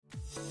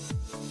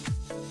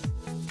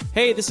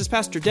Hey, this is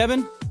Pastor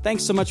Devin.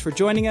 Thanks so much for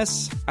joining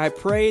us. I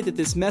pray that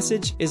this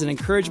message is an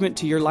encouragement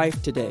to your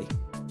life today.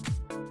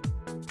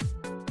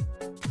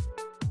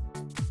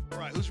 All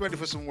right, who's ready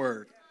for some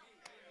word?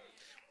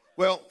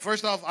 Well,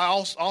 first off, I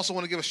also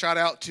want to give a shout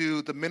out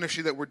to the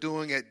ministry that we're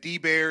doing at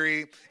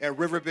DeBerry, at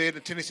Riverbed,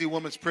 and Tennessee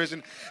Women's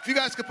Prison. If you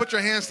guys could put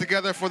your hands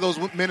together for those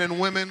men and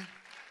women.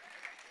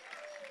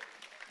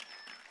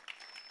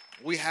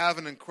 We have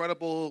an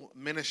incredible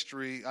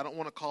ministry. I don't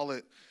want to call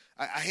it,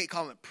 I hate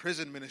calling it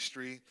prison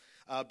ministry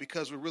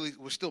because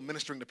we're still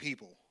ministering to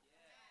people.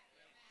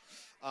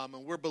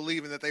 And we're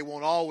believing that they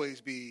won't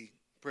always be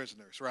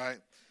prisoners, right?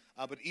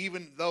 But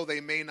even though they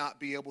may not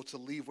be able to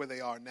leave where they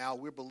are now,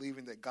 we're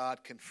believing that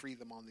God can free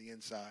them on the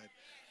inside.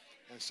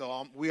 And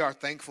so we are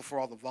thankful for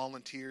all the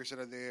volunteers that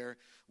are there.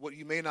 What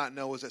you may not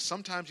know is that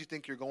sometimes you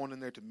think you're going in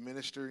there to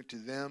minister to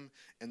them,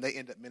 and they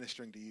end up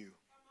ministering to you.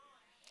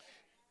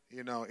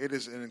 You know, it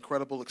is an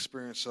incredible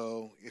experience.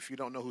 So if you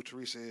don't know who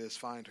Teresa is,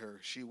 find her.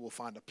 She will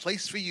find a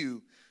place for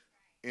you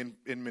in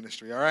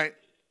ministry, all right?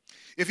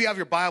 If you have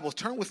your Bibles,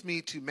 turn with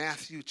me to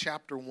Matthew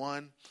chapter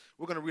 1.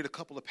 We're going to read a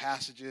couple of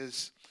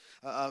passages.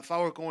 If I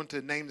were going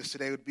to name this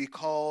today, it would be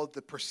called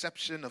The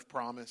Perception of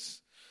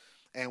Promise.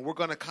 And we're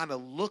going to kind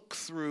of look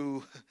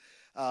through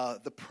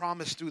the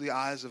promise through the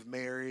eyes of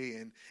Mary.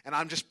 And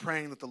I'm just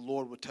praying that the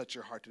Lord would touch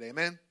your heart today.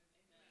 Amen?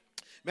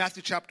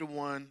 Matthew chapter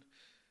 1,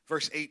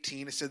 verse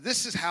 18. It said,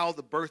 "This is how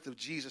the birth of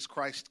Jesus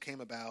Christ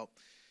came about.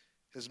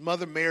 His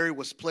mother Mary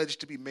was pledged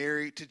to be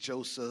married to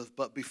Joseph.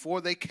 But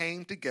before they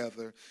came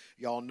together,"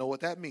 y'all know what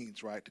that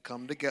means, right? To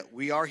come together.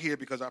 We are here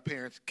because our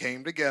parents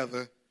came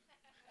together.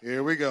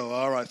 Here we go.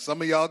 All right.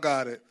 Some of y'all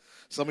got it.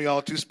 Some of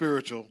y'all too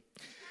spiritual.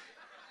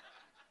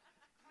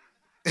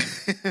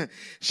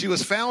 She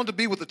was found to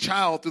be with a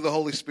child through the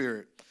Holy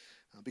Spirit.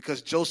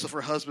 Because Joseph,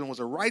 her husband, was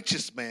a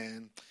righteous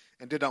man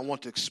and did not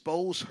want to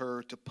expose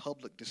her to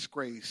public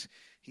disgrace,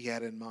 he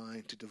had in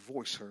mind to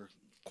divorce her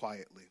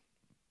quietly.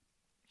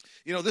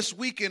 You know, this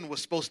weekend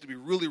was supposed to be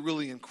really,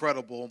 really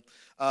incredible,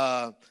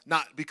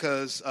 not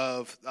because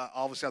of,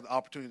 obviously, I had the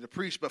opportunity to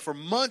preach, but for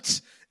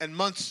months and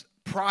months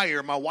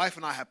prior, my wife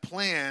and I had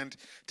planned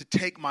to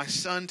take my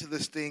son to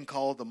this thing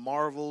called the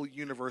Marvel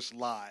Universe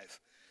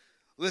Live.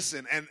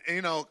 Listen, and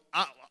you know,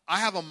 I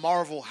have a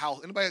Marvel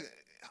house. Anybody,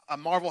 a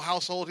Marvel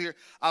household here?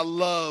 I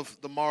love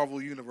the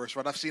Marvel Universe,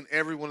 right? I've seen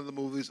every one of the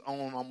movies,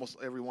 own almost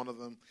every one of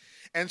them.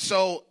 And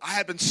so I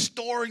had been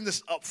storing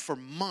this up for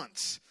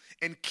months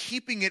and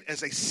keeping it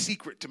as a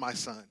secret to my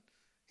son.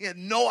 He had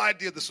no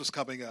idea this was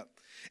coming up.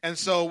 And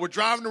so we're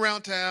driving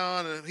around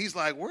town, and he's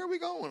like, "Where are we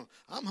going?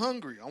 I'm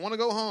hungry. I want to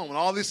go home." And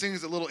all these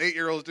things that little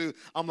 8-year-olds do.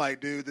 I'm like,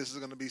 "Dude, this is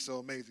going to be so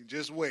amazing.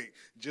 Just wait.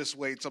 Just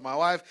wait." So my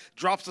wife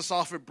drops us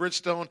off at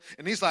Bridgestone,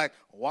 and he's like,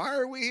 "Why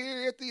are we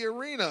here at the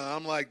arena?"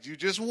 I'm like, "You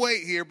just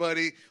wait here,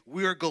 buddy.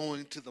 We're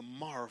going to the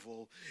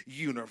Marvel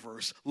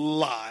Universe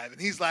Live." And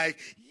he's like,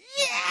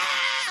 "Yeah!"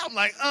 I'm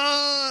like,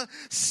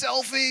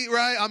 selfie,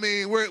 right? I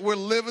mean, we're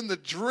living the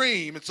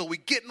dream. And so we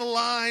get in the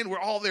line. We're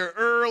all there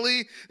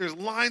early. There's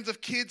lines of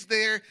kids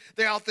there.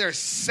 They're out there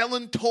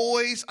selling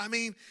toys. I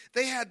mean,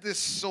 they had this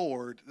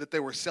sword that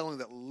they were selling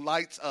that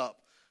lights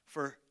up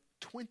for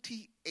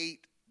 $28.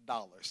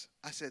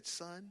 I said,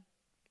 "Son,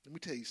 let me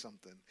tell you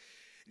something.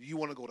 Do you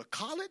want to go to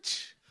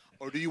college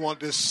or do you want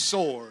this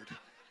sword?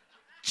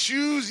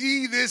 Choose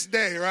ye this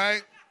day,"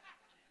 right?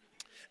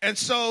 And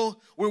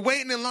so we're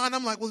waiting in line.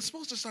 I'm like, "Well, it's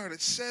supposed to start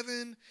at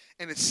 7,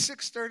 and it's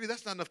 6:30.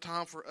 That's not enough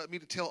time for me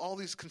to tell all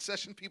these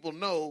concession people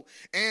no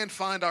and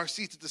find our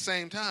seats at the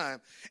same time."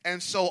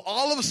 And so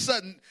all of a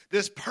sudden,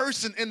 this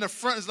person in the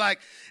front is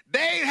like, "They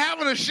ain't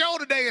having a show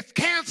today. It's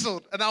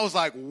canceled." And I was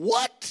like,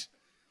 "What?"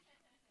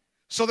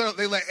 So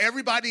they let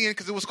everybody in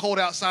because it was cold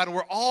outside, and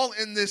we're all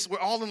in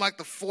like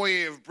the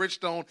foyer of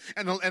Bridgestone,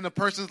 and the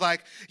person's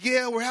like,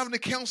 "Yeah, we're having to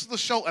cancel the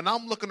show." And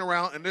I'm looking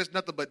around, and there's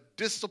nothing but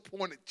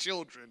disappointed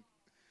children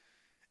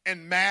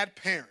and mad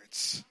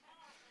parents.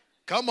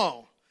 Come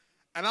on.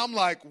 And I'm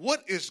like,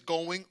 "What is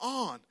going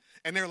on?"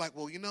 And they're like,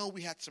 "Well, you know,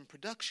 we had some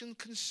production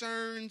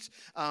concerns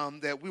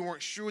that we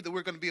weren't sure that we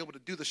were going to be able to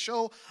do the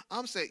show."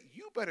 I'm saying,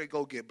 "You better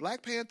go get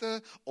Black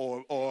Panther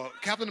or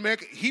Captain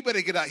America. He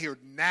better get out here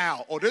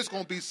now, or there's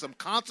going to be some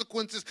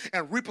consequences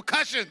and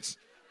repercussions."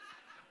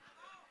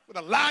 With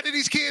a lot of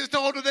these kids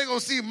told that they're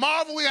going to see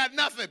Marvel, we got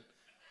nothing.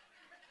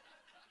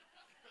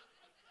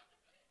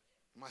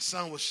 My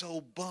son was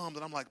so bummed,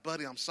 and I'm like,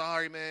 "Buddy, I'm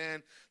sorry,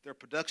 man. There are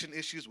production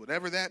issues,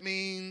 whatever that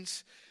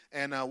means,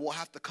 and we'll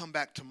have to come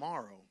back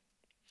tomorrow."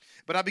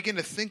 But I begin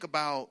to think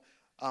about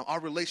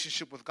our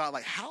relationship with God,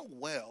 like how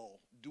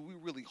well do we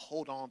really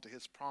hold on to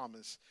his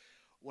promise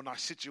when our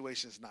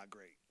situation is not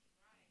great?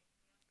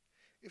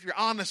 If you're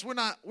honest, we're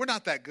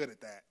not that good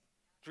at that.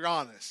 If you're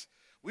honest.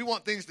 We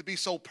want things to be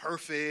so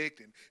perfect,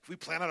 and if we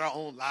plan out our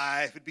own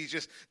life,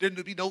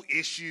 there'd be no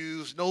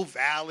issues, no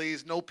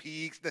valleys, no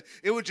peaks.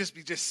 It would just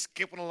be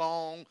skipping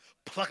along,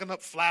 plucking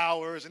up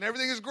flowers, and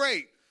everything is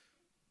great.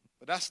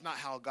 But that's not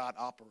how God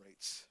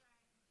operates.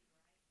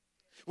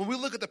 When we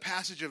look at the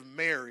passage of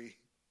Mary,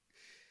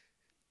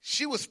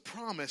 she was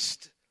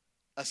promised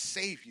a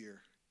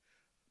savior,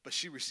 but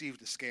she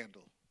received a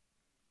scandal.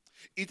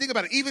 You think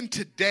about it, even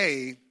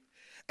today,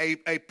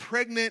 a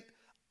pregnant,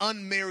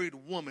 unmarried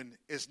woman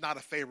is not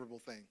a favorable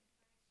thing.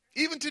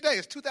 Even today,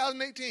 it's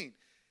 2018.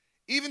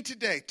 Even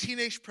today,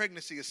 teenage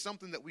pregnancy is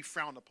something that we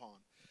frown upon.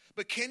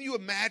 But can you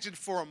imagine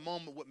for a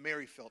moment what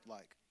Mary felt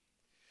like?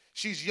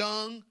 She's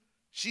young.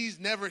 She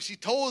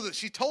told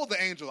the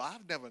angel,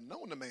 I've never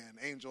known a man,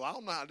 angel. I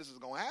don't know how this is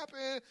going to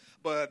happen,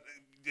 but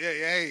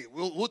hey,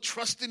 we'll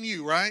trust in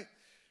you, right?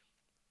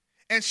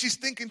 And she's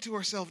thinking to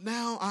herself,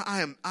 now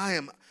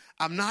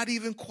I'm not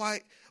even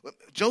quite,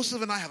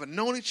 Joseph and I haven't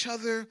known each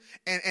other,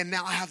 and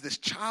now I have this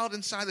child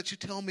inside that you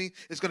tell me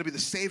is going to be the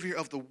savior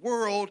of the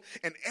world,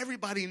 and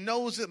everybody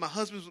knows it. My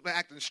husband's been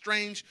acting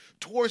strange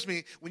towards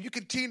me. When you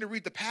continue to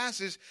read the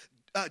passage,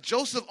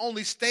 Joseph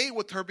only stayed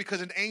with her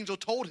because an angel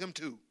told him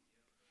to.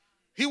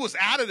 He was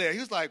out of there. He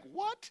was like,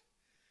 what?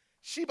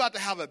 She about to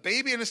have a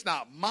baby and it's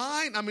not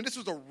mine? I mean, this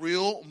was a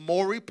real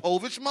Maury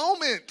Povich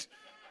moment.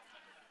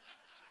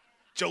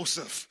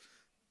 Joseph,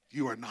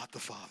 you are not the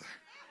father.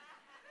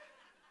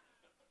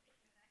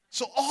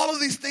 So all of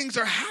these things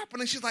are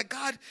happening. She's like,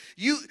 God,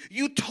 you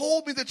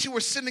told me that you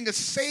were sending a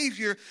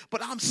savior,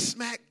 but I'm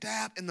smack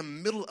dab in the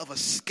middle of a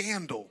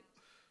scandal.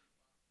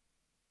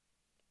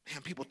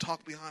 Man, people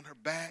talk behind her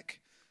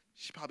back.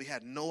 She probably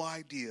had no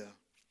idea.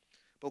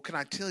 But can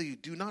I tell you,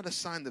 do not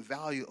assign the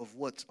value of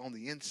what's on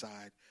the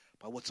inside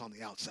by what's on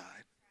the outside.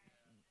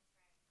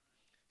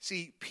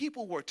 See,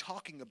 people were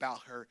talking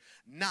about her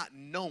not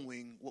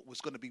knowing what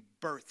was going to be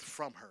birthed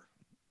from her.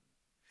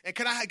 And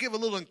can I give a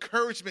little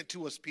encouragement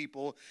to us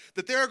people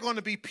that there are going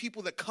to be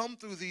people that come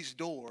through these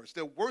doors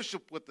that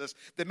worship with us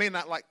that may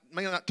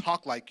not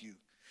talk like you,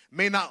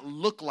 may not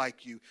look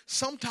like you.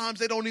 Sometimes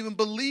they don't even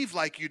believe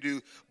like you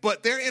do,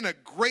 but they're in a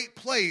great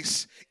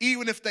place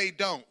even if they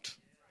don't.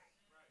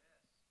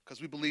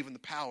 Because we believe in the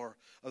power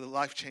of the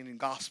life-changing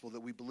gospel that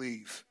we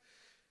believe.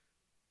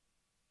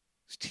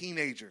 This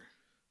teenager,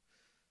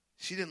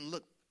 she didn't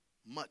look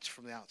much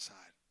from the outside.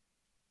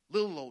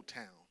 Little old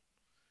town.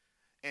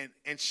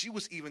 And she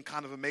was even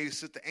kind of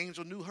amazed that the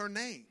angel knew her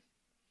name.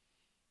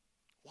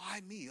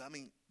 Why me? I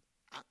mean,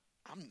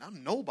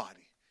 I'm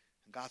nobody.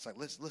 And God's like,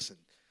 listen,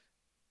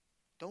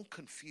 don't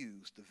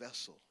confuse the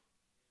vessel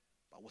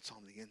by what's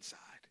on the inside.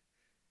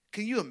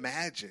 Can you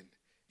imagine?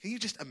 Can you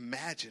just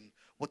imagine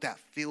what that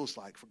feels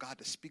like for God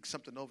to speak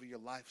something over your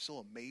life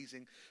so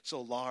amazing,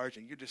 so large,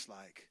 and you're just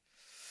like,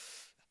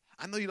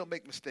 I know you don't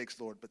make mistakes,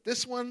 Lord, but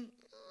this one,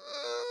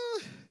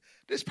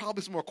 there's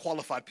probably some more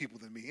qualified people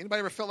than me.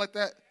 Anybody ever felt like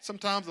that?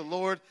 Sometimes the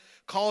Lord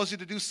calls you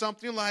to do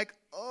something, you're like,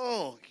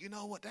 oh, you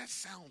know what, that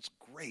sounds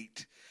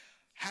great.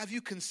 Have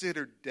you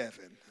considered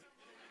Devin?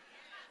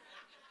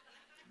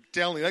 I'm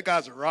telling you, that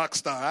guy's a rock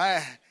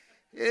star.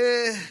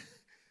 Yeah.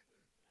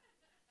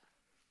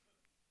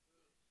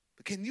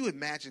 But can you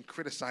imagine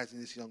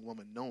criticizing this young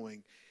woman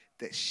knowing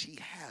that she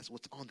has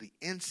what's on the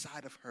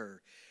inside of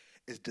her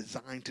is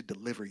designed to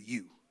deliver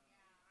you?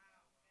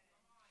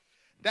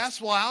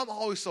 That's why I'm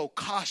always so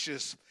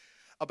cautious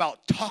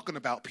about talking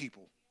about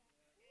people.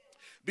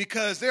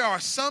 Because there are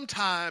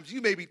sometimes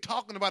you may be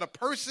talking about a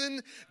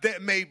person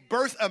that may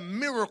birth a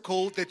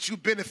miracle that you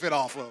benefit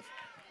off of.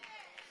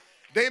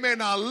 They may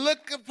not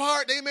look the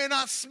part, they may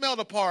not smell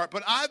the part,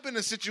 but I've been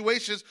in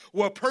situations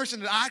where a person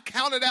that I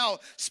counted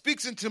out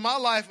speaks into my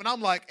life, and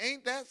I'm like,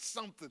 ain't that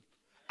something?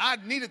 I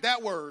needed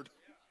that word.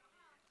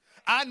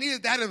 I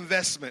needed that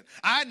investment.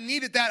 I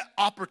needed that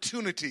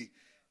opportunity.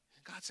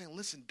 God's saying,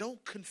 listen,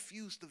 don't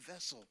confuse the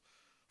vessel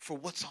for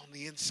what's on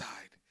the inside.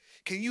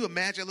 Can you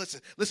imagine?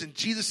 Listen,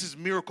 Jesus'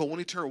 miracle when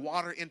he turned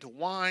water into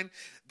wine,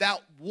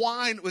 that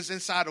wine was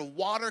inside of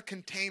water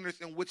containers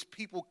in which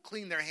people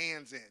clean their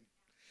hands in.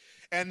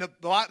 And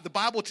the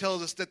Bible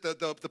tells us that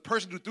the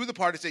person who threw the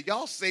party said,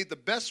 y'all saved the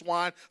best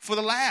wine for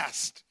the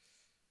last.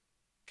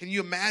 Can you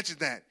imagine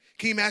that?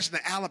 Can you imagine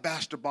the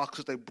alabaster box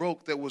that they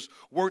broke that was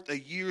worth a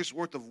year's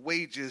worth of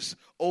wages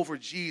over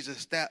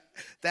Jesus?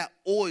 That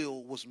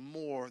oil was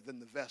more than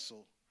the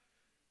vessel.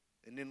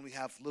 And then we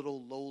have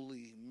little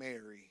lowly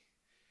Mary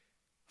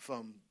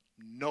from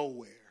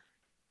nowhere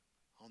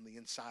on the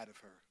inside of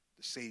her,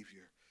 the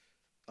Savior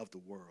of the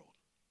world.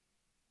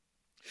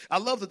 I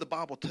love that the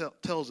Bible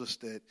tells us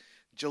that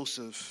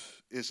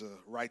Joseph is a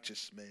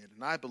righteous man.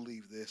 And I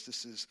believe this.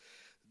 This is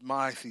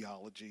my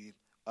theology.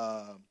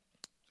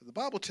 The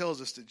Bible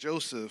tells us that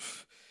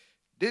Joseph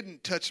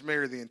didn't touch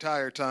Mary the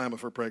entire time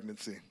of her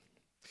pregnancy.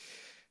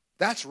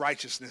 That's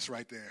righteousness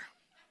right there.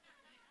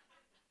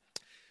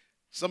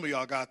 Some of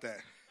y'all got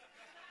that.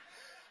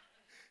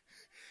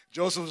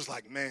 Joseph was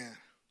like, man,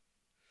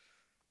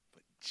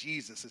 but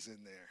Jesus is in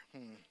there.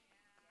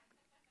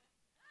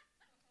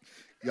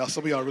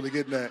 Some of y'all really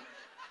getting that.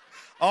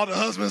 All the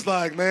husbands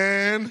like,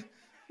 man,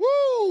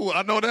 woo,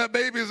 I know that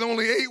baby is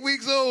only 8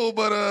 weeks old,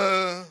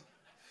 but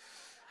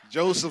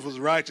Joseph was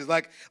righteous.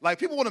 Like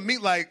people want to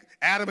meet like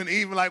Adam and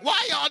Eve and like,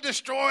 why y'all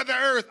destroy the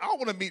earth? I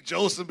want to meet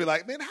Joseph and be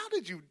like, man, how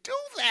did you do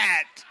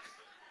that?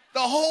 The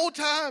whole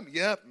time?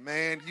 Yep,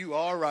 man, you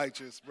are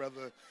righteous,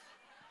 brother.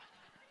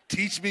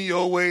 Teach me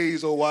your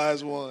ways, O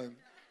wise one.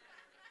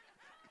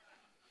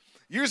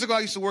 Years ago, I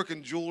used to work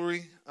in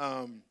jewelry.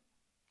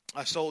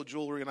 I sold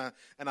jewelry,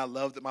 and I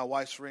loved it. My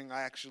wife's ring,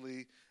 I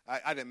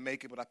didn't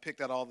make it, but I picked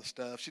out all the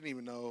stuff. She didn't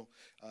even know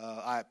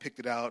I had picked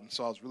it out, and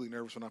so I was really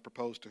nervous when I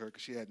proposed to her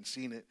because she hadn't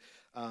seen it.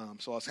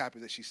 So I was happy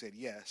that she said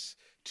yes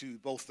to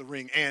both the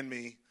ring and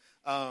me.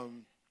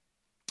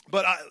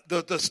 But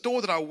the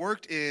store that I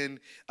worked in,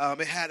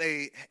 it had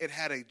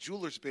a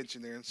jeweler's bench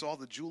in there, and so all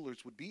the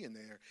jewelers would be in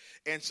there.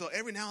 And so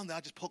every now and then I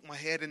just poke my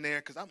head in there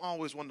because I'm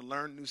always wanting to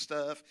learn new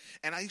stuff.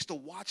 And I used to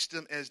watch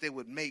them as they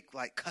would make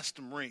like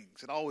custom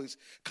rings. It always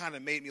kind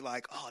of made me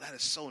like, oh, that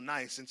is so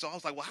nice. And so I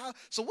was like, well,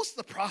 so what's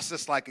the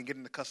process like in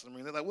getting the custom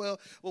ring? They're like, well,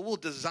 we'll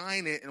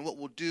design it, and what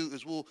we'll do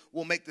is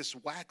we'll make this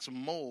wax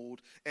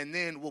mold, and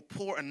then we'll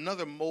pour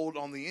another mold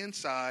on the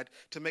inside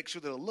to make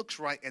sure that it looks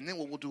right. And then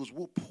what we'll do is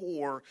we'll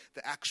pour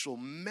the actual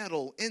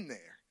metal in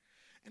there.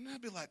 And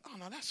I'd be like, oh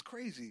no, that's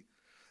crazy.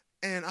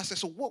 And I said,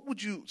 so what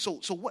would you, so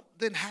what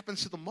then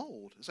happens to the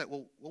mold? It's like,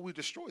 well, we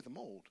destroy the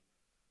mold.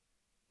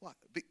 What?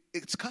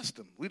 It's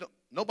custom.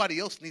 Nobody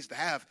else needs to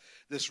have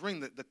this ring.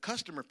 The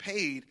customer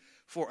paid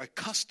for a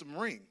custom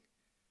ring.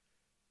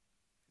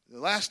 The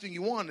last thing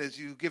you want is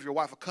you give your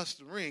wife a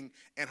custom ring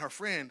and her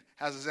friend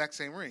has the exact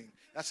same ring.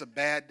 That's a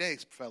bad day,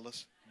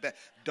 fellas.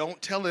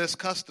 Don't tell her it's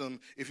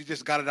custom if you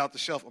just got it out the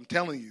shelf. I'm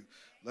telling you.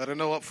 Let her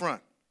know up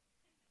front.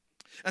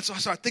 And so I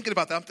started thinking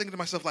about that. I'm thinking to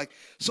myself, like,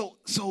 so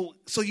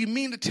you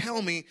mean to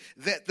tell me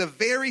that the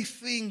very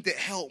thing that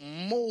helped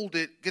mold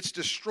it gets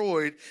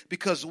destroyed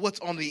because what's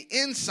on the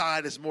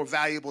inside is more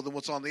valuable than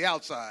what's on the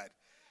outside?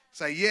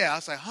 Say, yeah. I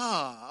say,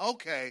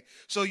 okay.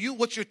 So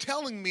what you're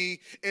telling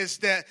me is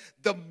that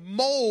the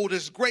mold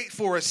is great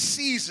for a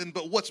season,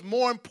 but what's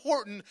more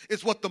important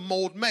is what the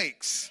mold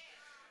makes.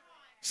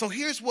 So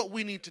here's what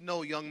we need to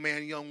know, young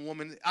man, young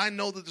woman. I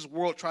know that this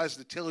world tries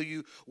to tell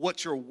you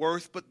what you're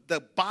worth, but the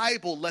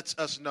Bible lets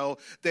us know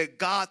that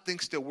God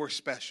thinks that we're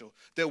special,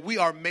 that we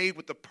are made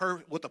with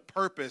a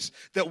purpose,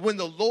 that when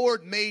the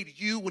Lord made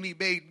you, when he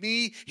made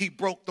me, he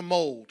broke the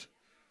mold.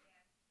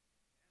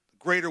 The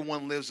greater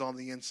one lives on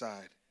the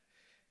inside.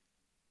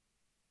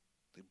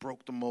 They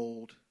broke the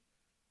mold,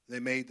 they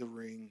made the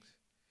rings,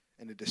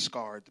 and they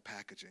discarded the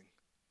packaging.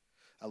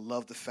 I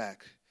love the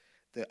fact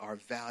that our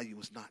value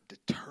is not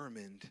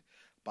determined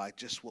by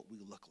just what we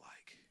look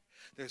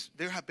like.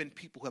 There have been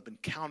people who have been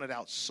counted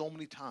out so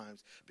many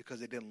times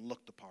because they didn't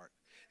look the part.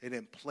 They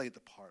didn't play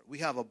the part. We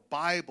have a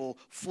Bible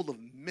full of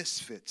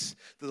misfits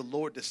that the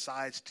Lord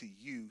decides to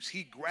use.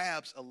 He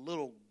grabs a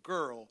little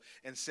girl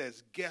and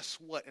says, guess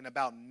what? In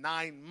about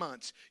 9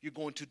 months, you're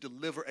going to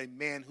deliver a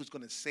man who's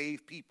going to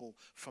save people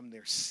from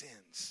their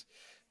sins.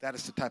 That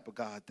is the type of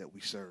God that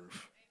we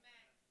serve.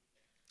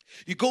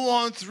 You go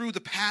on through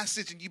the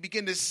passage and you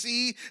begin to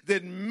see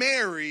that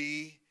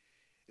Mary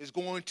is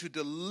going to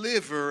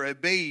deliver a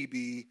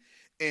baby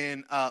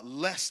in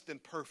less than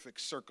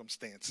perfect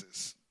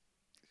circumstances.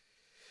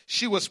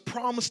 She was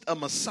promised a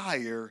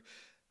Messiah,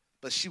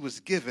 but she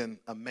was given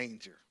a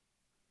manger.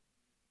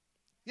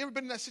 You ever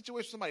been in that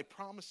situation? Somebody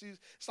promises,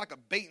 it's like a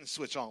bait and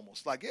switch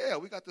almost. Like, yeah,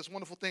 we got this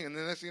wonderful thing. And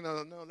then next thing you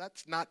know, no,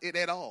 that's not it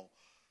at all.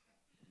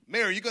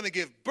 Mary, you're going to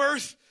give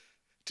birth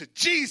to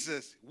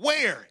Jesus.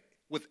 Where?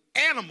 With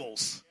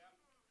animals.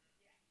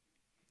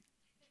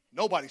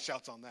 Nobody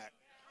shouts on that.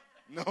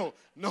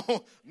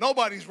 No,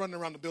 nobody's running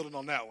around the building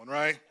on that one,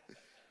 right?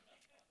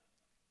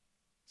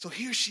 So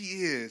here she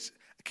is.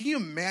 Can you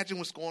imagine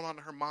what's going on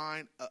in her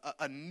mind?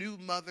 A new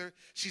mother.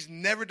 She's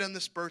never done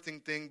this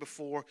birthing thing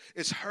before.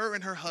 It's her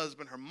and her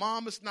husband. Her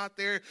mom is not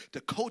there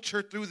to coach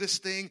her through this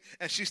thing.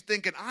 And she's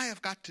thinking, I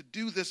have got to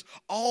do this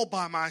all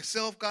by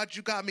myself. God,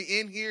 you got me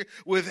in here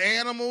with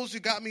animals. You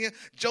got me in.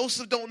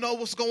 Joseph don't know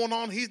what's going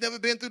on. He's never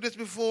been through this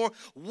before.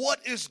 What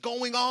is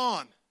going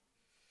on?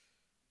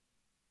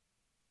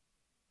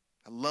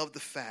 I love the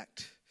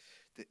fact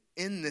that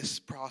in this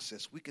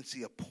process, we can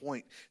see a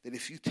point that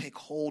if you take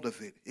hold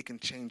of it, it can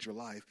change your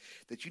life,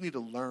 that you need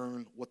to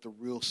learn what the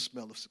real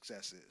smell of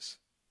success is.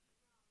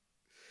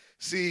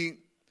 See,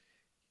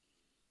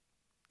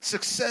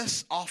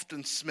 success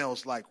often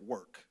smells like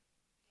work.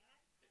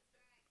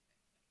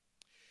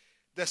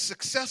 The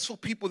successful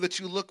people that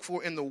you look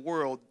for in the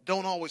world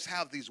don't always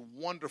have these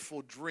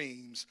wonderful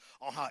dreams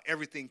on how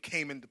everything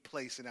came into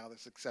place and how they're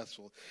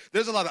successful.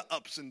 There's a lot of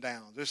ups and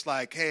downs. It's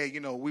like, hey,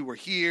 we were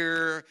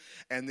here,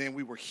 and then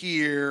we were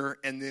here,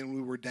 and then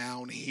we were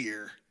down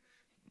here.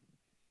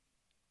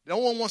 No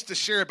one wants to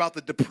share about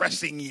the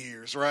depressing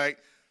years, right?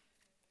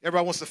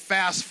 Everybody wants to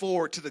fast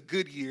forward to the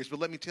good years, but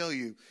let me tell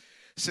you,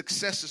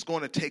 success is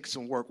going to take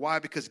some work. Why?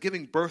 Because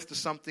giving birth to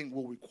something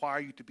will require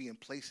you to be in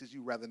places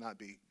you'd rather not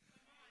be.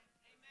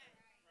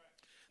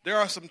 There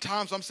are some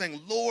times I'm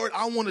saying, Lord,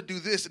 I want to do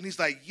this. And he's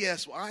like,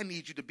 yes, well, I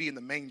need you to be in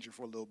the manger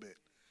for a little bit.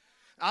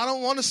 I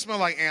don't want to smell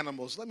like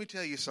animals. Let me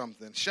tell you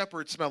something.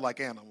 Shepherds smell like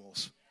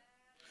animals.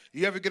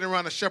 You ever get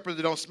around a shepherd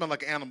that don't smell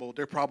like an animal,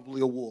 they're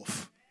probably a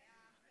wolf.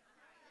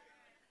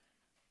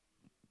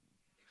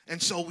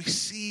 And so we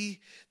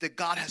see that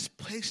God has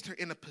placed her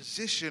in a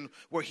position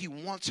where he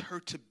wants her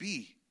to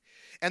be.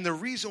 And the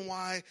reason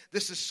why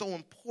this is so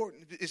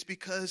important is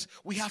because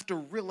we have to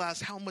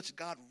realize how much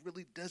God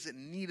really doesn't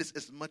need us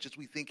as much as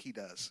we think he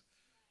does.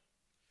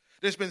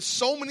 There's been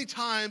so many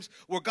times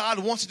where God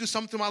wants to do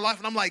something in my life,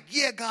 and I'm like,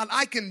 yeah, God,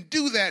 I can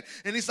do that.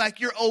 And he's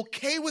like, you're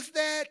okay with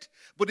that?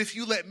 But if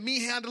you let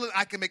me handle it,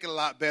 I can make it a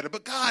lot better.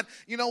 But God,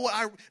 you know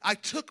what? I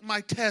took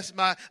my test,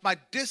 my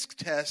DISC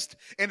test,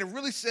 and it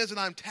really says that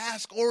I'm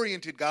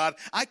task-oriented, God.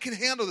 I can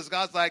handle this.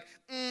 God's like,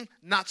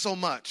 not so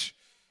much.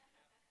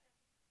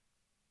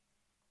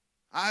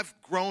 I've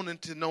grown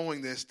into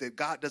knowing this, that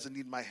God doesn't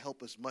need my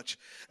help as much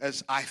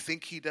as I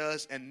think he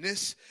does. And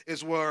this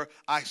is where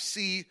I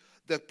see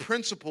the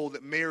principle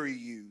that Mary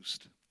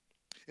used.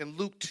 In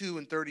Luke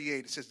 2:38,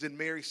 it says, then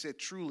Mary said,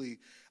 truly,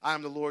 I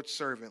am the Lord's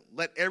servant.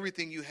 Let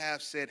everything you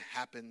have said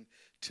happen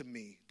to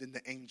me. Then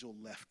the angel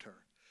left her.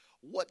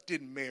 What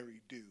did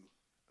Mary do?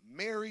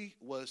 Mary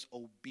was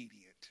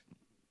obedient.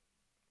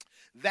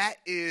 That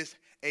is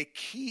a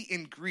key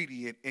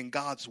ingredient in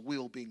God's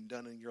will being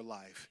done in your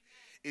life,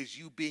 is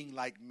you being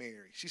like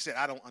Mary. She said,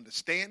 I don't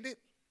understand it.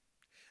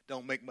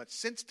 Don't make much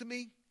sense to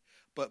me.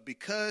 But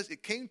because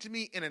it came to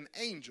me in an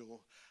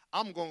angel,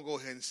 I'm going to go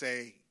ahead and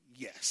say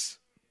yes.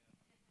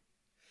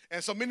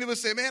 And so many of us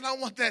say, man, I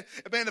want that.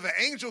 Man, if an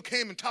angel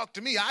came and talked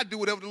to me, I'd do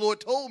whatever the Lord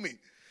told me.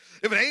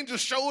 If an angel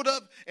showed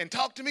up and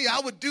talked to me, I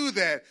would do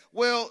that.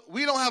 Well,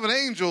 we don't have an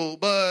angel,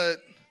 but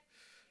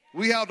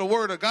we have the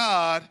word of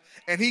God,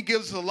 and he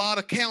gives us a lot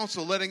of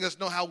counsel, letting us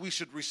know how we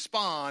should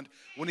respond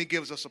when he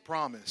gives us a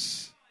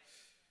promise.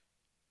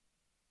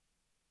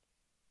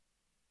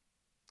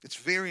 It's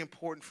very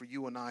important for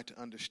you and I to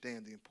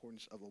understand the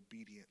importance of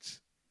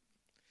obedience.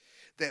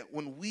 That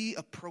when we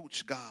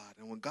approach God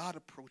and when God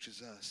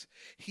approaches us,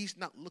 he's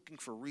not looking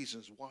for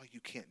reasons why you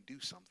can't do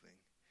something.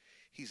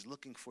 He's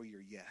looking for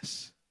your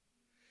yes.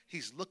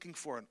 He's looking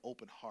for an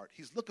open heart.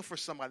 He's looking for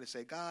somebody to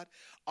say, God,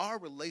 our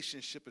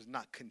relationship is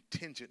not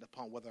contingent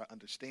upon whether I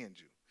understand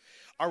you.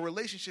 Our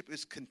relationship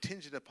is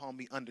contingent upon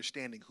me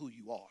understanding who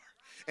you are.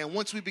 And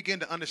once we begin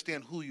to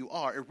understand who you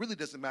are, it really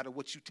doesn't matter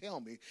what you tell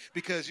me,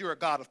 because you're a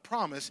God of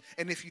promise.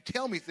 And if you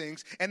tell me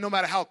things, and no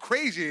matter how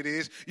crazy it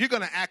is, you're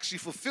going to actually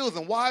fulfill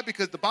them. Why?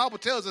 Because the Bible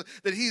tells us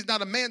that he's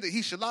not a man that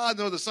he should lie,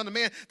 nor the son of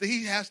man that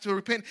he has to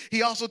repent.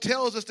 He also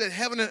tells us that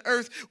heaven and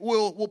earth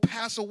will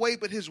pass away,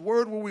 but his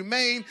word will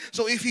remain.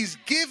 So if he's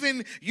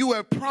given you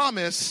a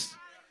promise,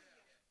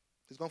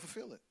 he's going to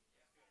fulfill it.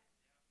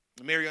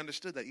 Mary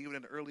understood that even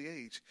at an early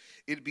age.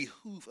 It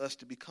behooved us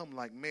to become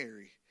like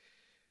Mary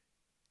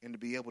and to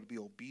be able to be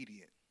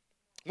obedient.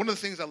 One of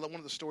the things I love, one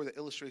of the stories that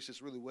illustrates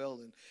this really well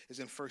is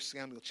in 1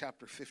 Samuel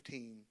chapter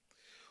 15,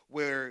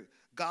 where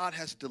God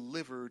has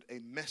delivered a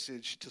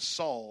message to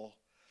Saul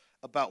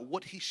about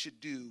what he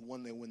should do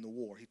when they win the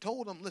war. He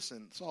told him,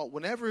 listen, Saul,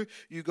 whenever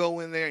you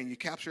go in there and you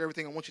capture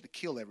everything, I want you to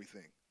kill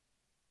everything.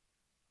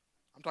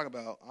 I'm talking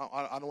about,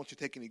 I don't want you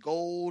to take any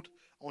gold.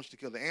 I want you to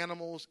kill the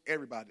animals,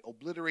 everybody,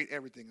 obliterate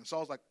everything. And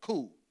Saul's like,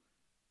 cool,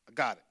 I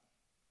got it.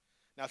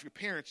 Now, if you're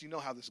parents, you know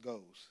how this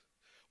goes.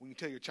 When you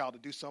tell your child to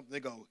do something, they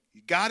go,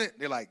 you got it?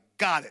 They're like,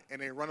 got it.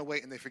 And they run away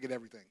and they forget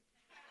everything.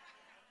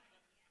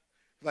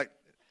 Like,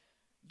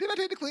 did I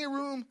take the clean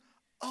room?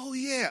 Oh,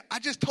 yeah, I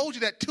just told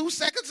you that 2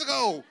 seconds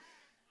ago.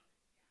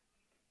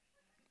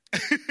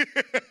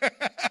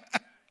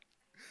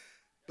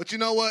 But you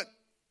know what?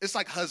 It's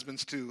like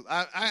husbands, too.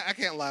 I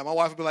can't lie. My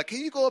wife will be like,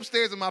 can you go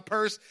upstairs in my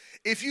purse?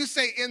 If you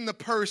say in the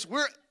purse,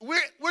 we're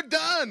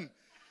done.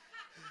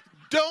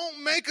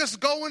 Don't make us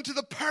go into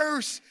the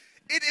purse.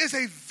 It is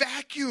a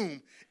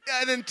vacuum.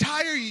 An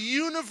entire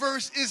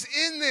universe is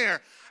in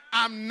there.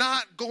 I'm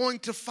not going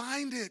to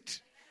find it.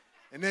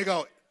 And they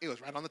go, it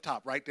was right on the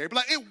top right there. But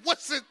like, it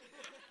wasn't.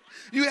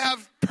 You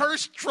have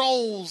purse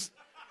trolls.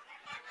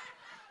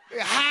 They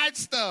hide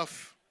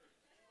stuff.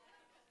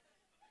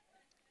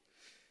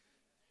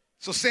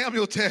 So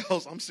Samuel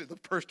tells, the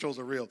purse trolls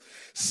are real.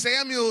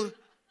 Samuel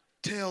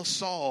tells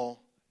Saul,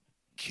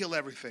 kill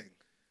everything.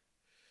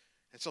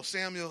 And so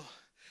Samuel,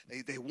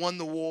 they won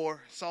the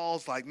war.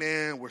 Saul's like,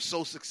 man, we're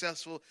so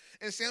successful.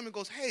 And Samuel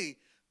goes, hey,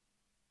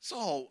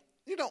 Saul,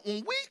 you know,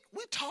 when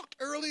we talked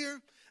earlier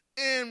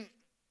and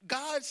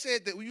God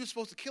said that we were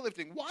supposed to kill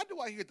everything, why do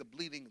I hear the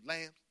bleeding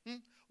lambs?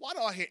 Why do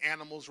I hear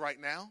animals right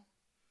now?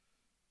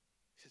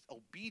 He says,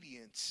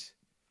 obedience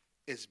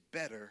is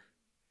better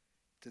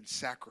than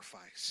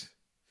sacrifice.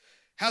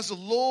 Has the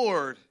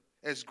Lord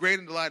as great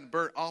and delight in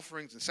burnt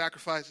offerings and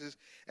sacrifices,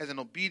 as an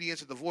obedience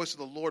to the voice of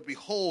the Lord?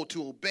 Behold,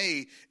 to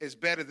obey is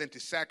better than to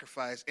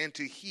sacrifice, and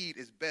to heed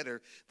is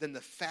better than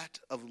the fat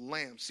of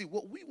lambs. See,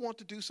 what we want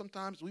to do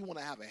sometimes, we want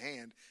to have a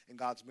hand in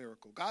God's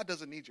miracle. God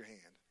doesn't need your hand.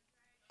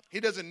 He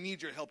doesn't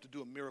need your help to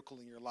do a miracle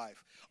in your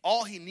life.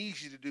 All he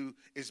needs you to do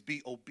is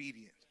be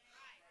obedient.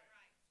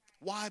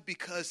 Why?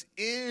 Because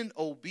in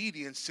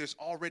obedience, there's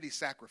already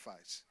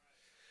sacrifice.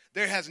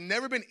 There has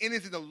never been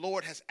anything the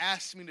Lord has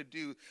asked me to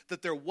do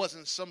that there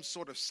wasn't some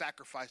sort of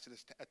sacrifice that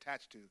is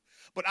attached to.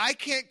 But I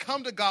can't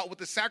come to God with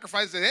the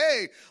sacrifice and say,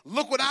 hey,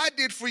 look what I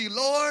did for you,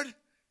 Lord.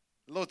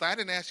 The Lord, I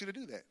didn't ask you to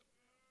do that.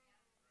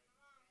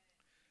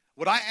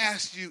 What I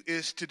asked you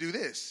is to do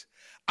this.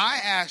 I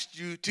asked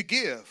you to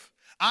give.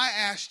 I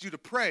asked you to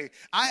pray.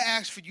 I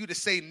asked for you to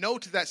say no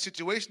to that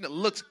situation that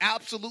looks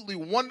absolutely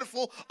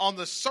wonderful on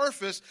the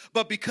surface,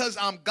 but because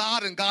I'm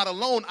God and God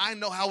alone, I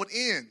know how it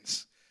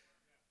ends.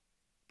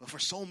 But for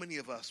so many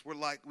of us, we're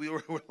like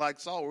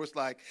Saul. We're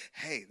like,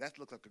 hey, that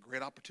looked like a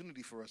great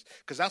opportunity for us,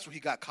 because that's what he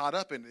got caught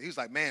up in. He was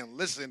like, man,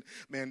 listen,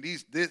 man,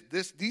 these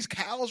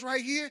cows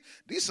right here,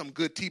 these some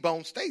good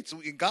T-bone steaks,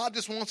 and God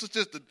just wants us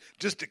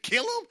just to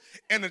kill them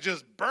and to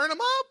just burn them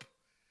up.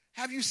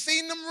 Have you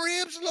seen them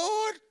ribs,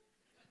 Lord?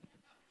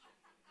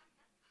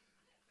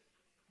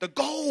 The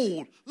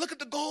gold. Look at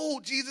the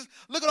gold, Jesus.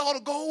 Look at all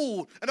the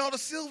gold and all the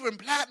silver and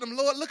platinum,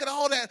 Lord. Look at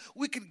all that.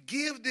 We could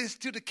give this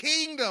to the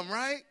kingdom,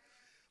 right?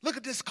 Look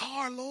at this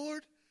car,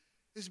 Lord.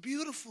 It's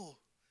beautiful.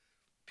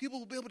 People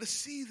will be able to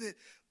see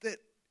that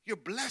you're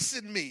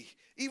blessing me,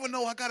 even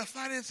though I got to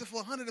finance it for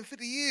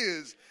 150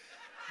 years.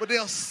 But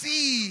they'll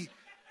see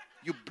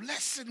you're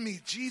blessing me,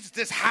 Jesus.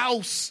 This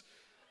house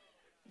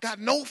got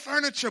no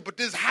furniture, but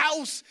this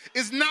house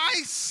is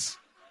nice.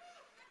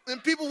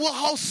 And people will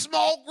host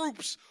small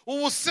groups or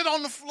will sit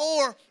on the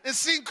floor and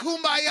sing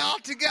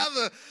Kumbaya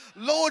together.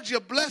 Lord, you're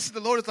blessed.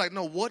 The Lord is like,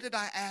 no, what did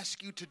I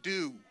ask you to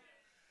do?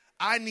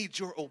 I need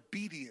your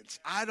obedience.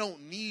 I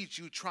don't need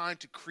you trying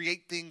to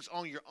create things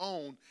on your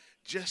own.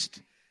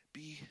 Just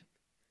be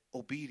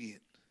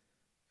obedient.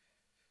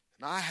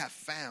 And I have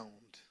found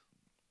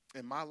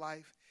in my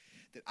life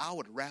that I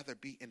would rather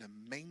be in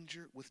a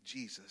manger with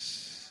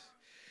Jesus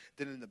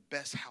than in the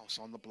best house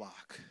on the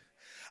block.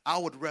 I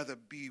would rather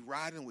be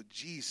riding with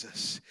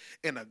Jesus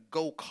in a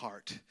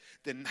go-kart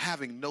than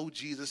having no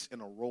Jesus in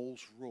a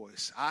Rolls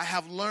Royce. I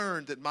have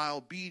learned that my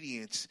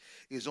obedience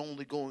is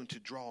only going to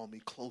draw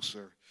me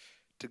closer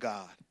to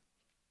God.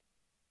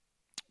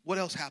 What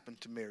else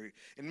happened to Mary?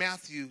 In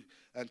Matthew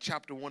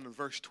chapter 1 and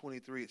verse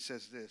 23, it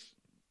says this.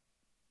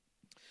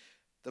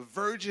 The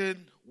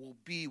virgin will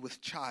be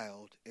with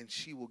child, and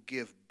she will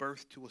give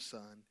birth to a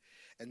son,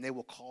 and they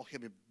will call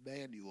him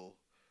Emmanuel,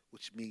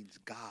 which means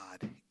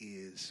God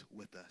is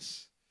with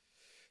us.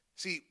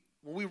 See,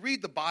 when we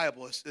read the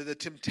Bible, the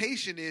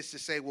temptation is to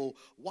say, well,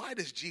 why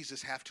does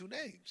Jesus have two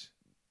names?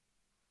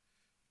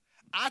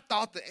 I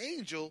thought the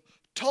angel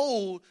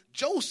told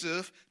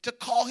Joseph to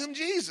call him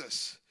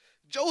Jesus.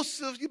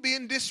 Joseph, you're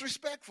being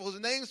disrespectful.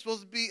 His name's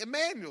supposed to be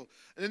Emmanuel.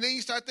 And then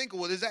you start thinking,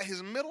 well, is that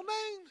his middle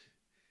name?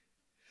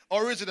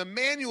 Or is it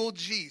Emmanuel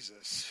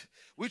Jesus?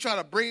 We try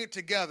to bring it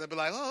together and be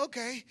like, oh,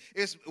 okay.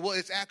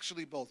 It's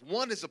actually both.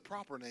 One is a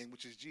proper name,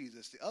 which is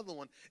Jesus. The other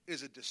one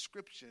is a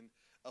description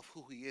of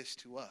who he is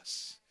to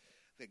us,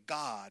 that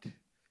God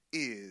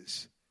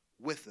is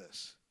with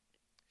us.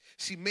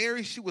 See,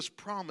 Mary, she was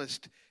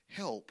promised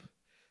help,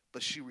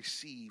 but she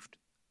received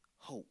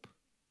hope.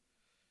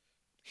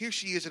 Here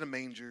she is in a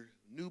manger,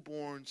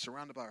 newborn,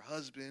 surrounded by her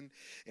husband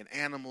and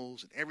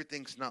animals, and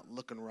everything's not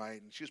looking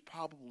right. And she was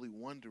probably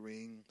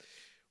wondering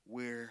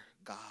where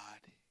God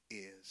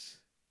is.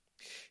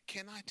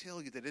 Can I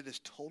tell you that it is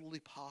totally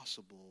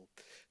possible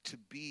to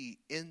be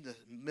in the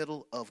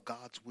middle of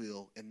God's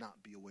will and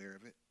not be aware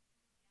of it?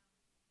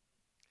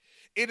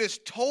 It is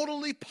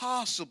totally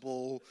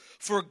possible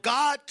for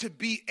God to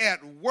be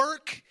at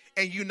work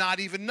and you not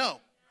even know.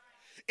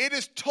 It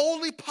is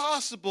totally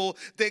possible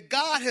that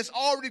God has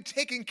already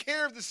taken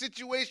care of the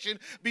situation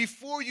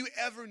before you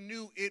ever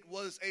knew it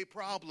was a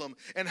problem.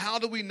 And how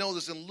do we know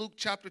this? In Luke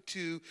chapter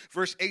 2,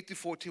 verse 8 through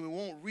 14, we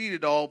won't read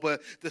it all,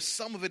 but the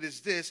sum of it is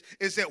this,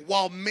 is that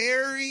while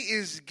Mary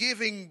is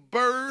giving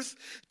birth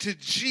to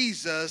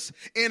Jesus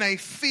in a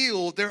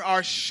field, there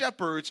are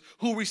shepherds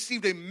who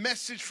received a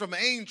message from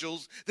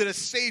angels that a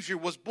Savior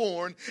was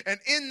born. And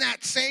in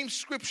that same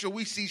scripture,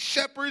 we see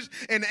shepherds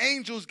and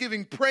angels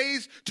giving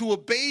praise to a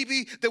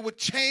baby that would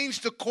change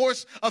the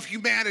course of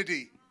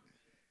humanity.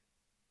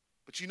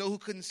 But you know who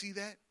couldn't see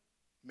that?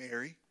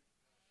 Mary.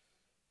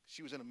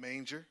 She was in a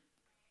manger,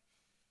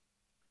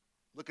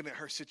 looking at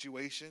her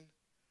situation,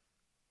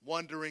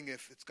 wondering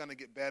if it's going to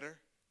get better.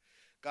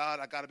 God,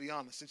 I got to be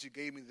honest, since you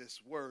gave me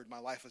this word, my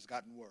life has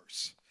gotten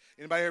worse.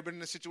 Anybody ever been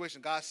in a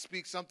situation, God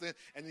speaks something,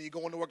 and then you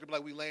go into work and be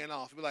like, we laying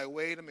off. You be like,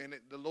 wait a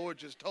minute, the Lord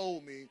just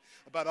told me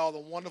about all the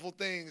wonderful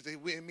things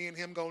that me and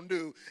him going to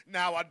do.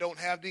 Now I don't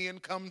have the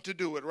income to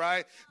do it,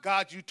 right?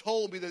 God, you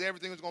told me that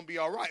everything was going to be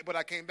all right, but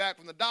I came back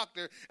from the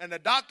doctor, and the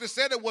doctor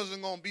said it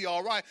wasn't going to be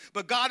all right.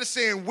 But God is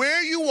saying,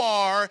 where you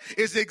are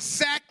is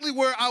exactly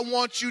where I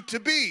want you to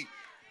be.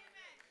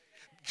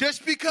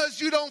 Just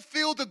because you don't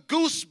feel the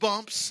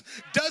goosebumps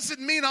doesn't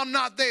mean I'm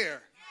not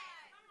there.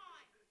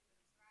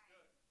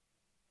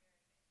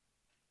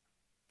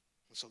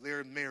 So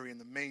they're Mary in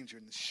the manger,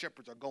 and the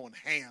shepherds are going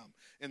ham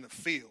in the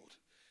field,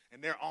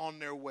 and they're on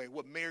their way.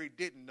 What Mary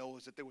didn't know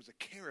is that there was a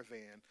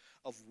caravan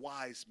of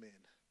wise men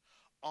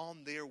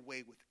on their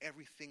way with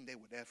everything they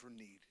would ever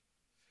need.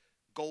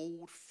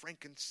 Gold,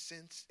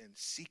 frankincense, and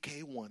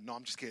CK1. No,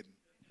 I'm just kidding.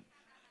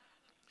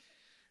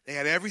 They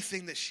had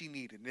everything that she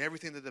needed and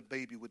everything that the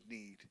baby would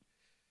need.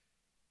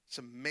 It's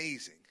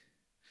amazing.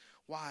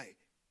 Why?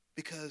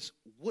 Because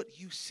what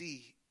you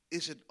see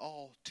isn't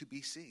all to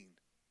be seen.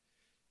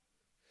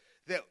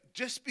 that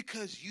just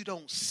because you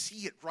don't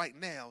see it right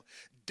now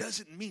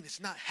doesn't mean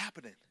it's not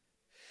happening.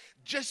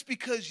 Just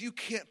because you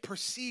can't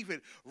perceive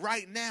it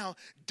right now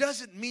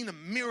doesn't mean a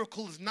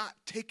miracle is not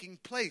taking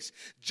place.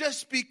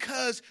 Just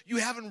because you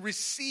haven't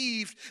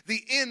received the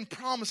end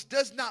promise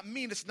does not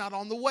mean it's not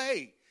on the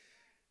way.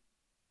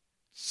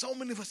 So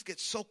many of us get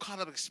so caught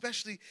up,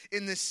 especially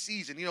in this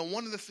season. You know,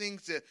 one of the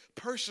things that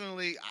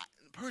personally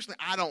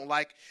I don't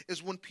like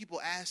is when people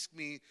ask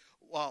me,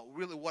 well,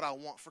 really what I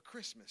want for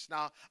Christmas.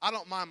 Now, I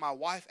don't mind my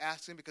wife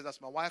asking because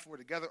that's my wife. We're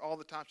together all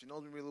the time. She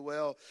knows me really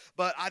well.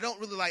 But I don't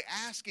really like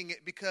asking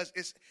it because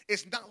it's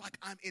not like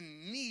I'm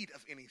in need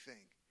of anything.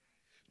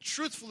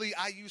 Truthfully,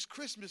 I use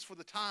Christmas for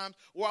the times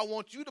where I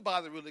want you to buy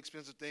the really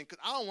expensive thing because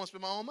I don't want to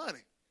spend my own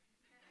money.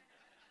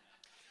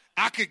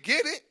 I could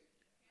get it,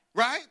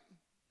 right?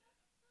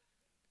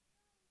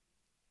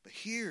 But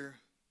here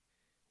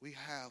we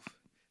have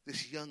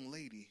this young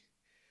lady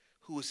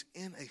who is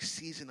in a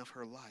season of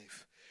her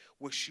life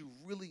where she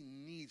really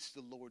needs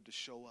the Lord to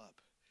show up.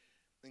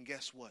 And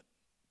guess what?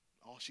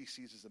 All she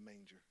sees is a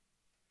manger.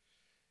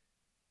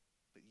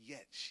 But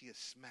yet she is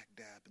smack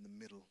dab in the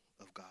middle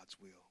of God's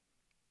will.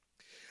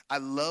 I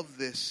love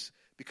this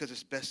because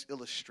it's best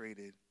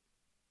illustrated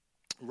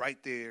right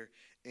there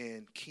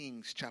in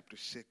Kings chapter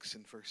 6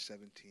 and verse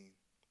 17.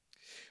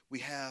 We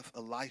have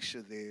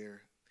Elisha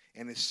there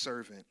and his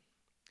servant.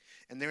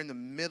 And they're in the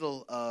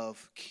middle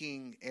of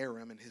King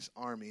Aram and his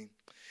army.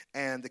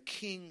 And the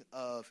king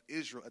of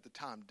Israel at the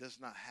time does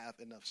not have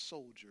enough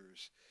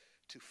soldiers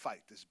to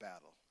fight this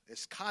battle.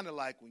 It's kind of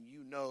like when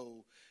you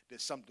know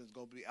that something's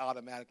going to be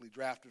automatically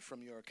drafted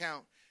from your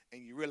account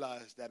and you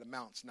realize that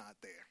amount's not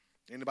there.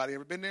 Anybody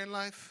ever been there in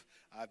life?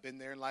 I've been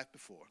there in life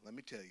before. Let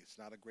me tell you, it's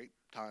not a great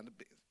time to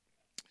be.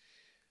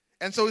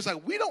 And so it's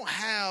like we don't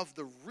have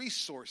the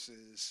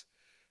resources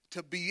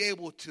to be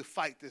able to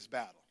fight this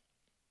battle.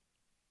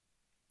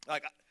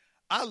 Like,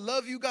 I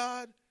love you,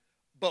 God,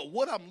 but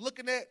what I'm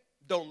looking at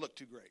don't look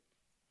too great.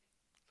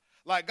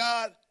 Like,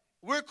 God,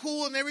 we're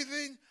cool and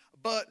everything,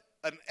 but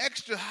an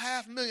extra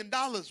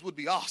 $500,000 would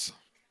be awesome,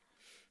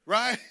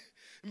 right?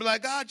 And be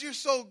like, God, you're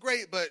so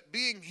great, but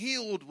being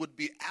healed would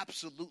be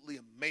absolutely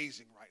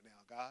amazing right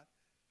now, God.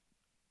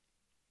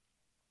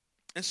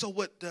 And so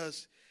what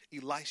does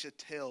Elisha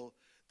tell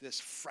this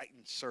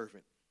frightened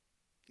servant?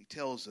 He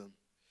tells him,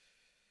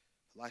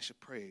 Elisha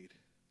prayed,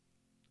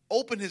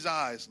 open his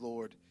eyes,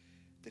 Lord,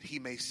 that he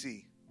may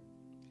see.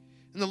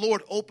 And the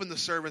Lord opened the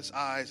servant's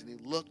eyes, and he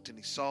looked, and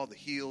he saw the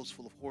hills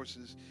full of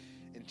horses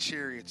and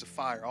chariots of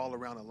fire all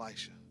around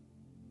Elisha.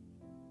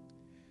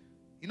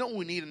 You know what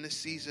we need in this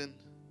season?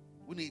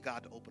 We need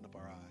God to open up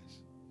our eyes.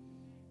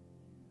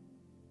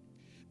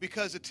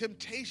 Because the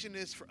temptation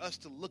is for us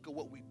to look at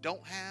what we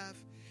don't have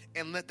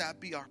and let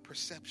that be our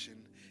perception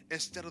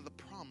instead of the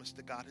promise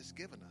that God has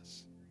given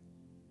us.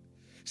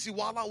 See,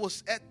 while I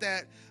was at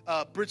that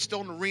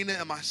Bridgestone Arena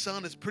and my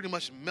son is pretty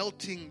much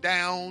melting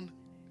down,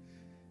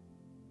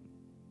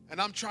 and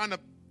I'm trying to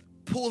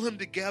pull him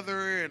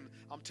together, and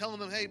I'm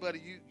telling him, hey,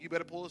 buddy, you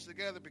better pull us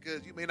together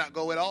because you may not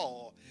go at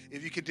all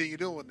if you continue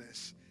doing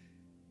this.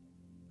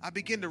 I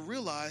begin to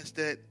realize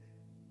that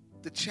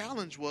the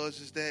challenge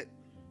is that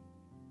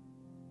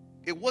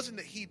it wasn't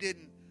that he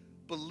didn't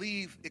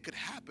believe it could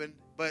happen,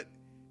 but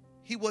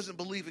he wasn't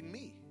believing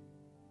me.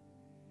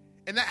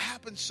 And that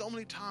happens so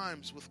many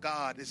times with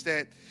God, is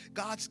that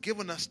God's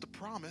given us the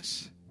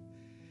promise,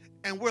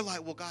 and we're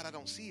like, well, God, I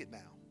don't see it now.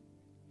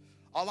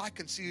 All I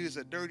can see is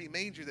a dirty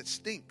manger that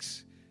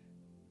stinks.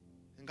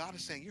 And God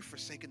is saying, you're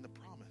forsaking the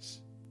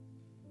promise.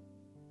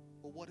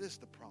 Well, what is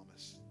the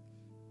promise?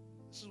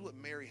 This is what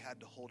Mary had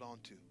to hold on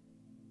to.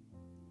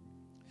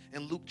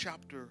 In Luke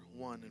chapter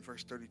 1 and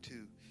verse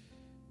 32,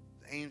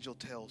 the angel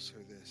tells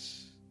her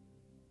this: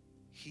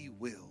 he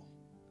will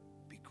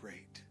be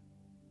great.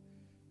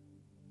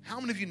 How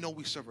many of you know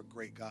we serve a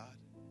great God?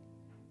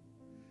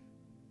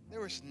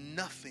 There is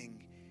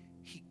nothing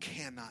he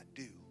cannot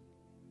do.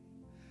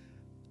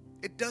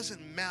 It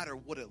doesn't matter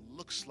what it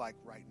looks like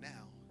right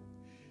now.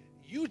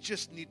 You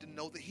just need to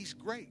know that he's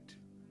great.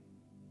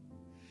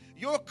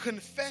 Your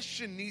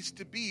confession needs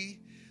to be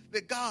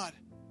that, God,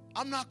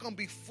 I'm not going to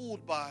be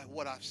fooled by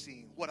what I've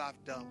seen, what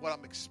I've done, what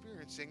I'm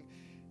experiencing.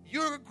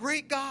 You're a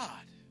great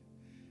God.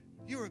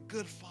 You're a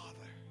good Father.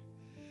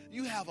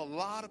 You have a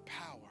lot of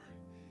power,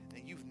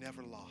 and you've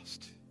never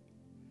lost.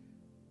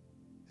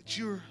 That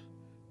you're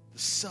the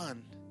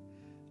Son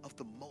of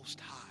the Most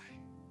High.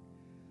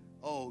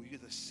 Oh, you're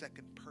the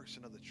second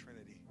person of the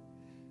Trinity.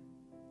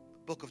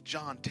 The book of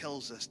John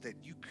tells us that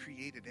you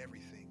created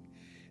everything,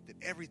 that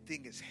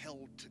everything is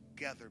held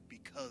together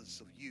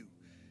because of you.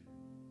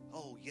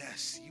 Oh,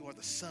 yes, you are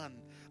the Son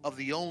of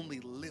the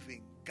only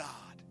living God,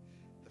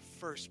 the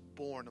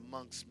firstborn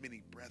amongst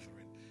many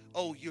brethren.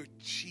 Oh, you're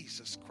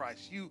Jesus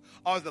Christ. You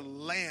are the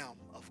Lamb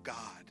of God.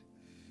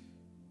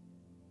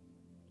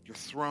 Your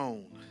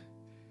throne,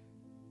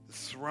 the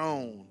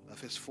throne of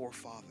his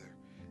forefather,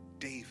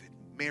 David.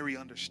 Mary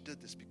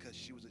understood this because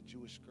she was a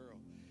Jewish girl.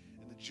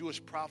 And the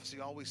Jewish prophecy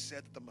always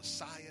said that the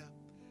Messiah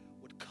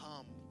would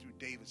come through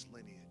David's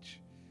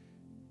lineage.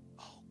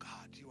 Oh,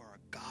 God, you are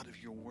a God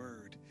of your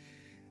word.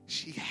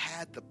 She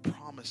had the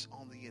promise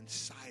on the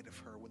inside of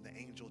her when the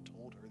angel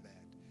told her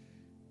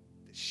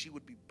that she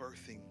would be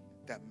birthing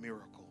that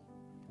miracle.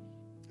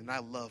 And I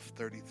love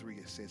 33.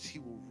 It says, he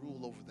will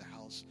rule over the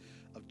house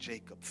of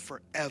Jacob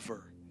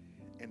forever,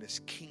 and his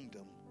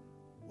kingdom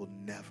will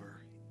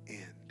never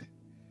end.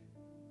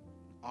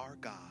 Our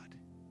God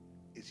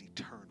is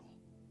eternal.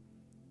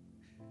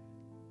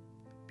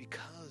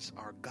 Because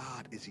our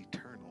God is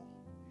eternal,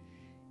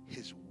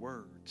 his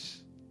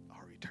words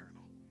are eternal.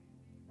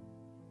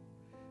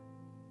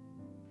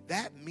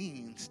 That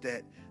means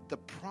that the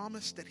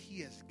promise that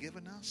he has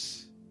given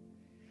us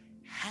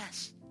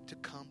has to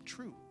come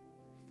true.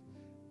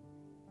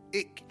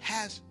 It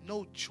has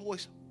no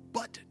choice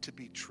but to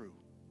be true.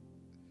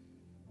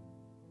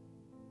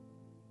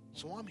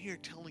 So I'm here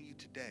telling you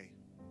today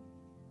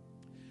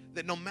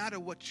that no matter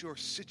what your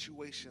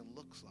situation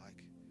looks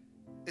like,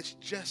 it's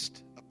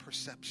just a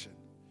perception.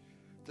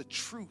 The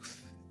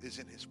truth is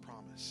in his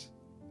promise.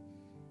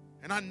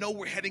 And I know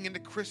we're heading into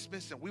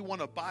Christmas and we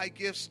want to buy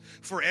gifts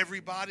for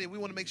everybody, and we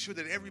want to make sure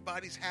that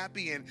everybody's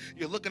happy, and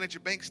you're looking at your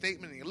bank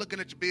statement and you're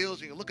looking at your bills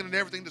and you're looking at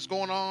everything that's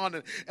going on,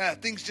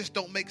 and things just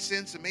don't make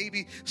sense, and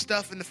maybe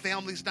stuff in the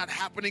family's not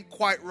happening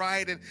quite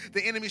right, and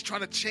the enemy's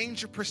trying to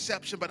change your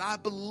perception. But I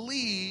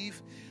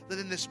believe that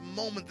in this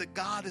moment that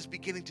God is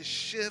beginning to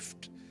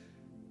shift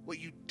what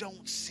you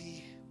don't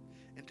see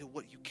into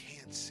what you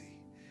can see.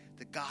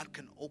 That God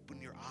can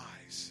open your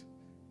eyes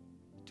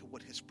to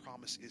what his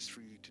promise is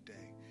for you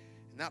today.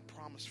 And that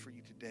promise for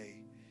you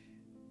today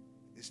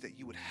is that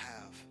you would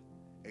have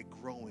a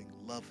growing,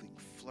 loving,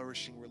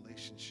 flourishing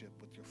relationship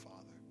with your Father,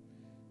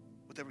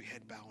 with every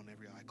head bowed and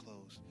every eye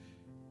closed.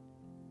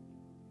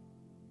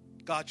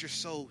 God, you're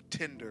so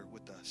tender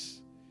with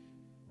us,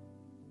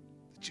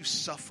 that you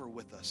suffer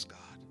with us, God.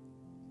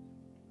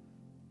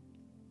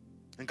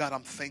 And God,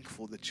 I'm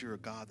thankful that you're a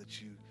God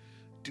that you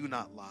do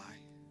not lie,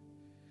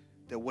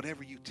 that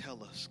whatever you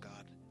tell us,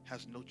 God,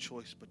 has no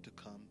choice but to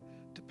come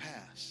to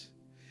pass.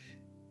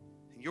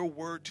 And your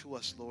word to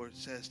us, Lord,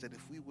 says that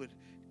if we would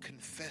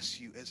confess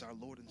you as our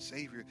Lord and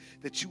Savior,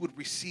 that you would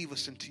receive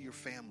us into your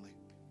family,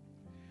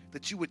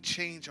 that you would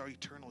change our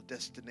eternal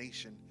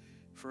destination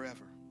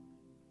forever.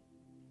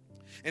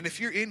 And if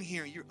you're in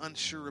here and you're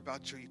unsure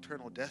about your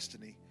eternal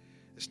destiny,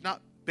 it's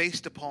not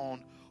based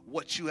upon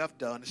what you have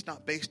done. It's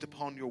not based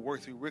upon your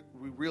worth.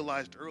 We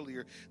realized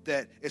earlier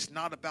that it's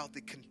not about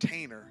the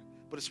container,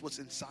 but it's what's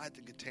inside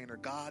the container.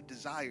 God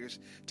desires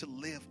to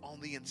live on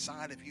the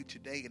inside of you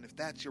today. And if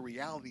that's your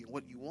reality and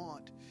what you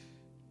want,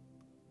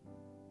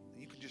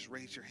 then you can just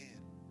raise your hand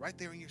right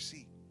there in your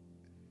seat.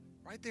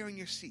 Right there in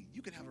your seat.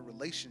 You can have a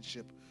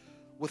relationship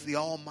with the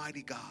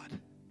Almighty God,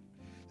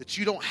 that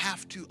you don't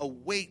have to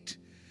await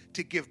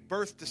to give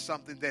birth to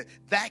something,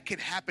 that can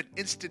happen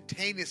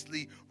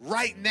instantaneously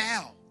right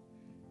now.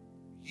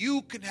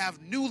 You can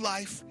have new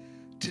life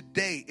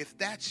today. If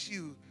that's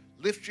you,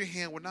 lift your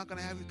hand. We're not going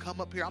to have you come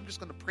up here. I'm just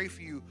going to pray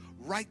for you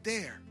right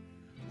there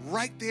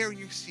in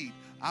your seat.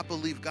 I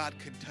believe God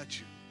can touch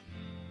you.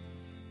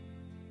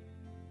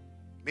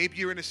 Maybe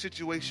you're in a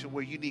situation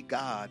where you need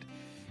God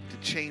to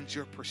change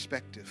your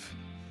perspective,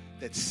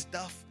 that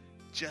stuff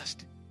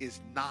just is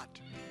not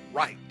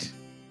right.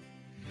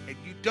 And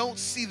you don't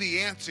see the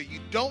answer. You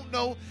don't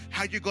know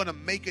how you're going to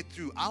make it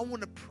through. I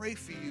want to pray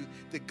for you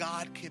that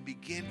God can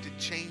begin to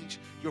change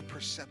your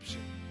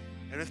perception.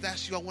 And if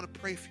that's you, I want to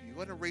pray for you. You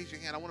want to raise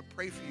your hand. I want to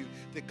pray for you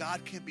that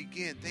God can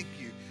begin, thank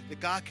you, that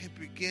God can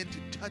begin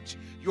to touch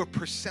your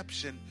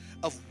perception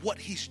of what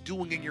he's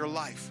doing in your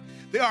life.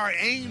 There are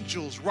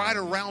angels right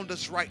around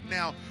us right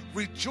now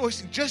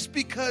rejoicing. Just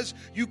because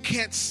you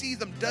can't see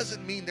them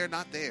doesn't mean they're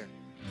not there.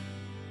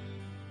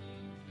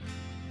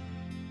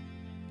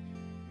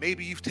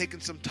 Maybe you've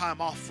taken some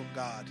time off from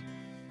God.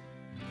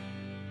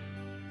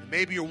 And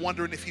maybe you're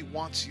wondering if he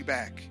wants you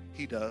back.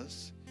 He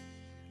does.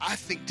 I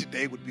think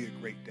today would be a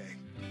great day.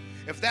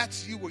 If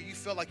that's you, where you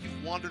feel like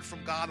you've wandered from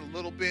God a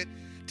little bit,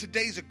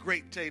 today's a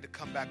great day to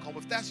come back home.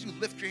 If that's you,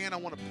 lift your hand. I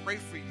want to pray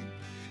for you.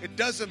 It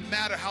doesn't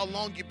matter how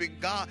long you've been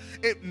gone.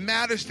 It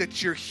matters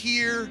that you're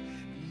here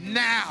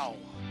now.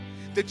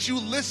 That you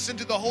listen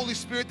to the Holy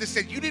Spirit that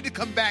said you need to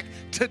come back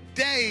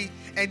today,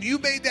 and you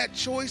made that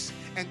choice,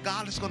 and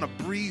God is going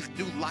to breathe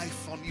new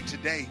life on you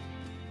today.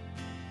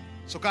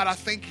 So God, I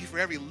thank you for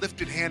every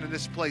lifted hand in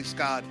this place,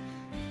 God,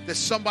 that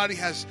somebody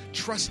has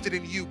trusted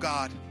in you,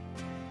 God,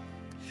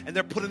 and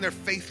they're putting their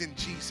faith in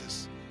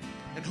Jesus,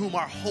 in whom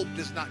our hope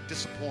does not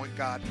disappoint,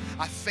 God.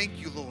 I thank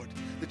you, Lord,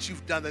 that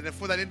you've done that. And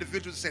for that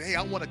individual to say, hey,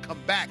 I want to come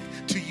back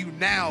to you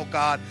now,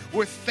 God,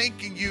 we're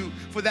thanking you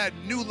for that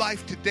new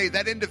life today.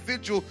 That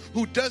individual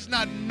who does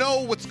not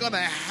know what's going to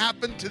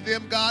happen to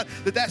them, God,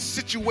 that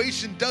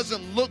situation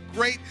doesn't look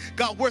great,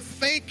 God, we're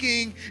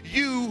thanking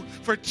you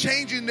for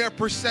changing their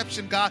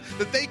perception, God,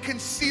 that they can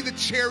see the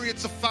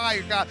chariots of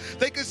fire, God.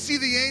 They can see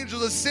the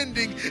angels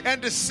ascending and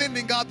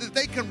descending, God, that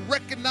they can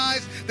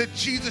recognize that,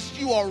 Jesus,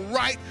 you are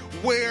right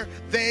where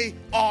they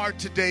are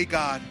today,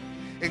 God.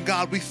 And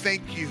God, we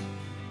thank you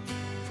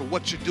for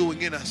what you're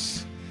doing in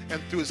us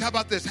and through us. How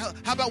about this?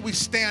 How about we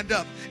stand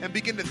up and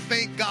begin to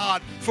thank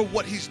God for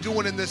what he's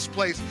doing in this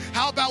place?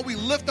 How about we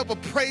lift up a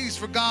praise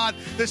for God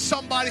that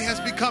somebody has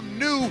become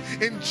new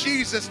in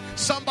Jesus,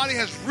 somebody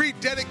has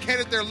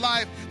rededicated their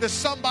life, that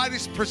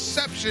somebody's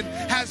perception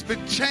has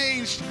been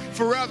changed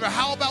forever.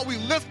 How about we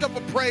lift up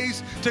a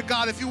praise to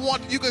God? If you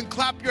want, you can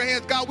clap your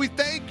hands. God, we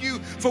thank you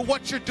for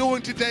what you're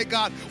doing today,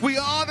 God. We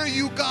honor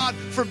you, God,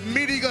 for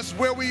meeting us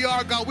where we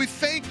are, God. We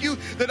thank you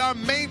that our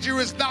manger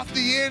is not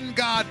the end,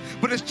 God,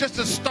 but it's just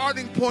a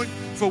starting point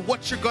for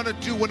what you're going to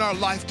do in our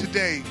life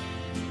today.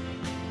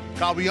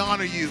 God, we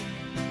honor you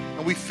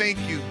and we thank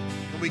you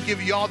and we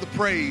give you all the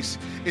praise.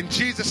 In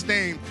Jesus'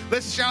 name,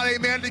 let's shout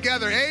amen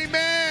together.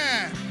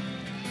 Amen.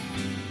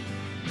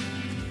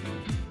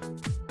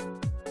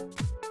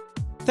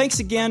 Thanks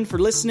again for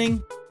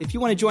listening. If you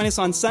want to join us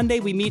on Sunday,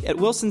 we meet at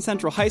Wilson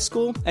Central High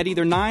School at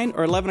either 9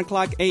 or 11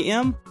 o'clock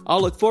a.m.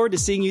 I'll look forward to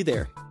seeing you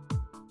there.